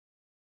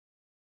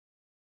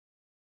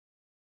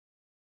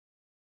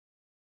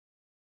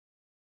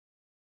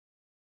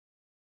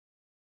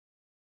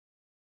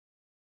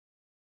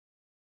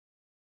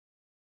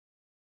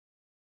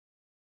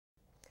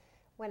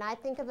When I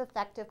think of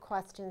effective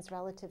questions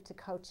relative to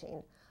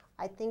coaching,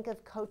 I think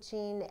of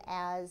coaching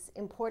as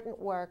important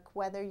work,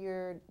 whether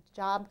your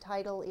job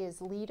title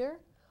is leader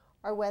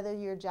or whether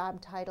your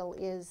job title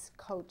is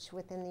coach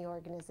within the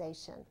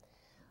organization.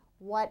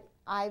 What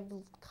I've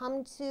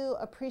come to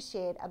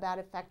appreciate about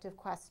effective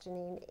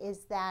questioning is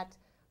that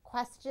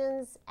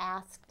questions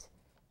asked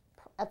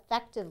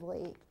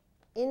effectively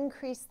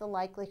increase the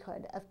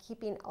likelihood of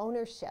keeping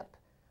ownership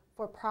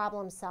for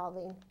problem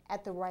solving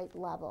at the right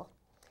level.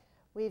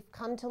 We've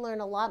come to learn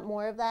a lot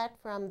more of that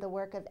from the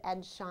work of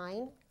Ed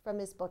Schein from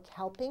his book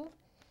Helping,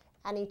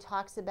 and he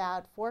talks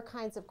about 4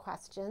 kinds of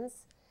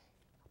questions: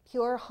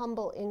 pure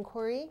humble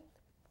inquiry,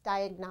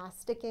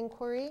 diagnostic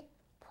inquiry,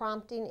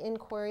 prompting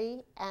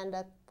inquiry, and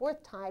a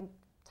 4th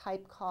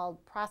type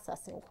called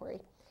process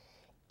inquiry.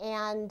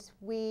 And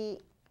we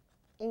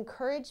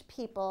encourage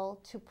people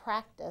to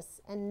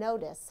practice and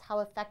notice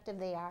how effective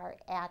they are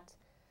at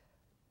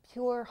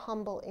pure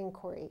humble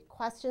inquiry,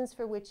 questions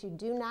for which you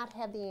do not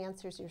have the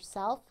answers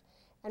yourself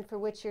and for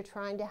which you're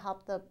trying to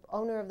help the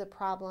owner of the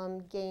problem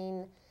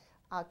gain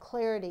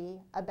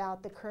clarity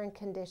about the current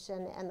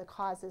condition and the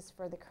causes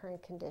for the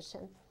current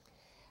condition.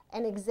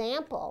 An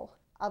example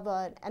of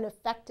an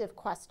effective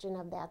question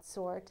of that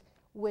sort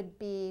would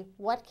be,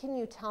 what can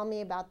you tell me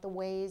about the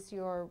ways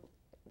you're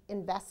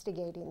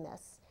investigating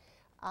this?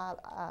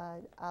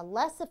 A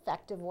less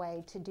effective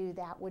way to do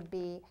that would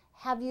be,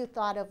 have you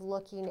thought of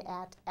looking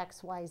at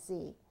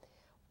XYZ?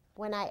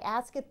 When I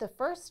ask it the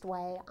first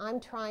way,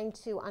 I'm trying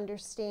to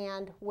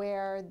understand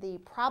where the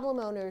problem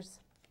owner's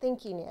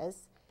thinking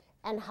is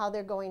and how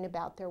they're going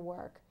about their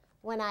work.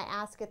 When I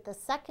ask it the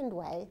second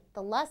way,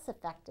 the less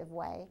effective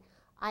way,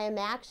 I am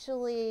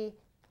actually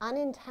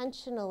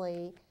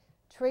unintentionally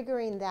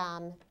triggering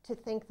them to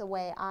think the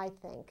way I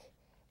think.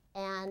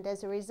 And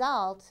as a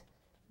result,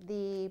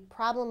 the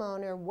problem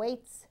owner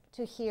waits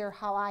to hear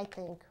how I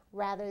think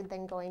rather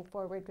than going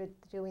forward with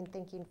doing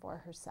thinking for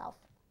herself.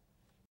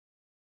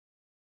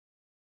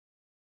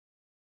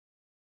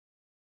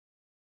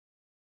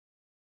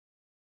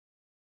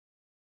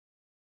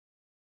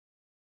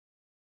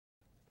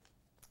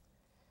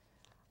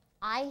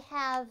 I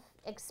have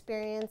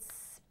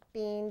experience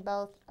being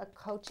both a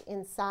coach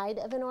inside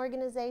of an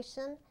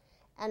organization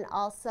and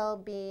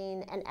also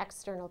being an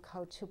external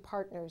coach who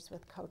partners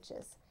with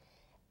coaches.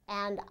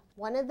 And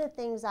one of the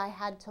things I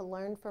had to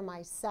learn for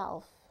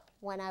myself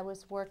when I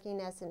was working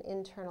as an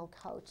internal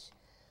coach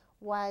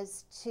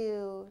was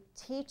to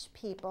teach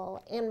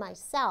people and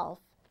myself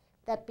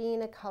that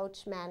being a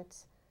coach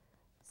meant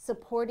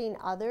supporting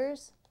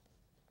others,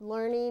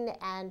 learning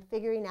and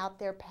figuring out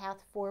their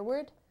path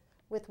forward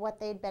with what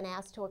they'd been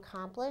asked to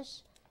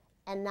accomplish,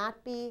 and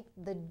not be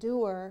the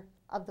doer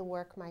of the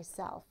work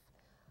myself.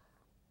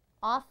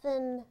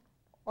 Often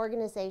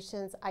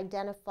organizations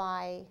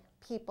identify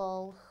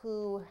people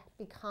who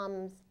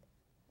become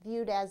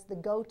viewed as the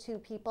go-to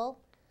people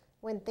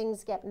when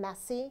things get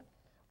messy,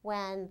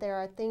 when there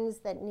are things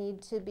that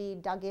need to be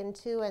dug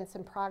into and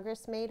some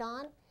progress made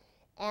on.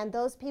 And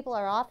those people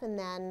are often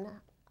then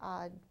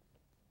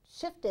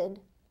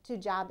shifted to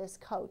job as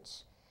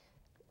coach.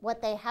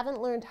 What they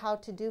haven't learned how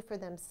to do for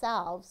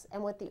themselves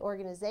and what the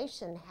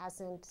organization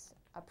hasn't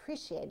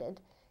appreciated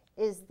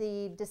is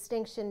the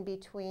distinction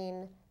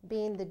between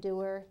being the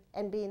doer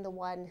and being the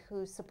one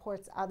who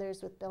supports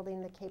others with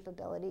building the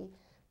capability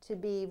to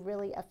be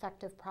really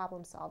effective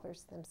problem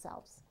solvers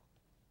themselves.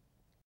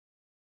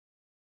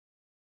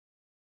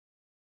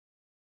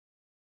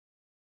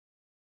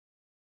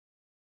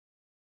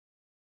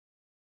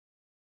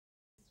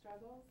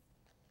 Struggles?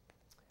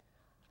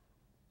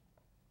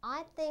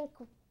 I think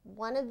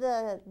one of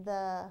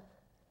the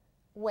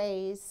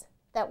ways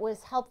that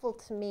was helpful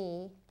to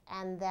me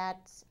and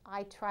that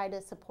I try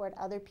to support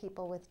other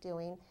people with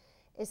doing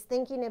is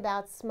thinking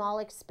about small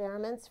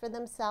experiments for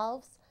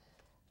themselves,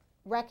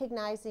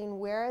 recognizing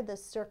where are the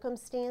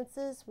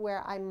circumstances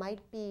where I might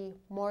be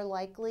more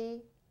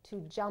likely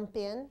to jump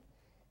in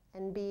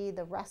and be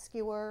the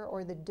rescuer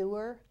or the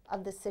doer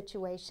of the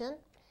situation,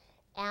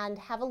 and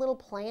have a little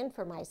plan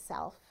for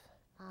myself.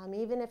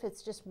 Even if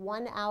it's just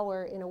 1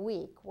 hour in a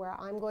week where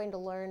I'm going to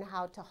learn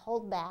how to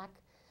hold back,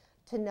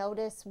 to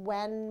notice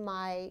when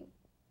my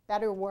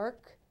better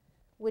work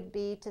would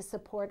be to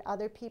support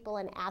other people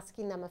and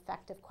asking them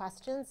effective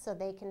questions so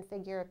they can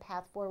figure a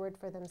path forward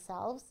for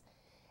themselves.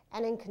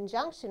 And in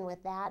conjunction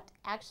with that,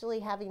 actually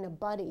having a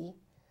buddy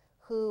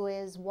who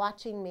is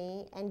watching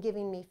me and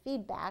giving me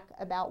feedback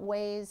about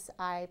ways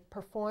I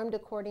performed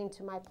according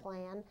to my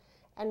plan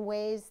and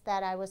ways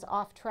that I was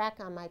off track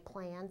on my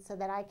plan so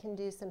that I can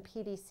do some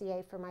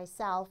PDCA for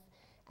myself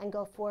and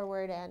go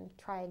forward and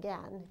try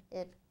again.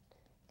 It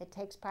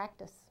takes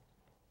practice.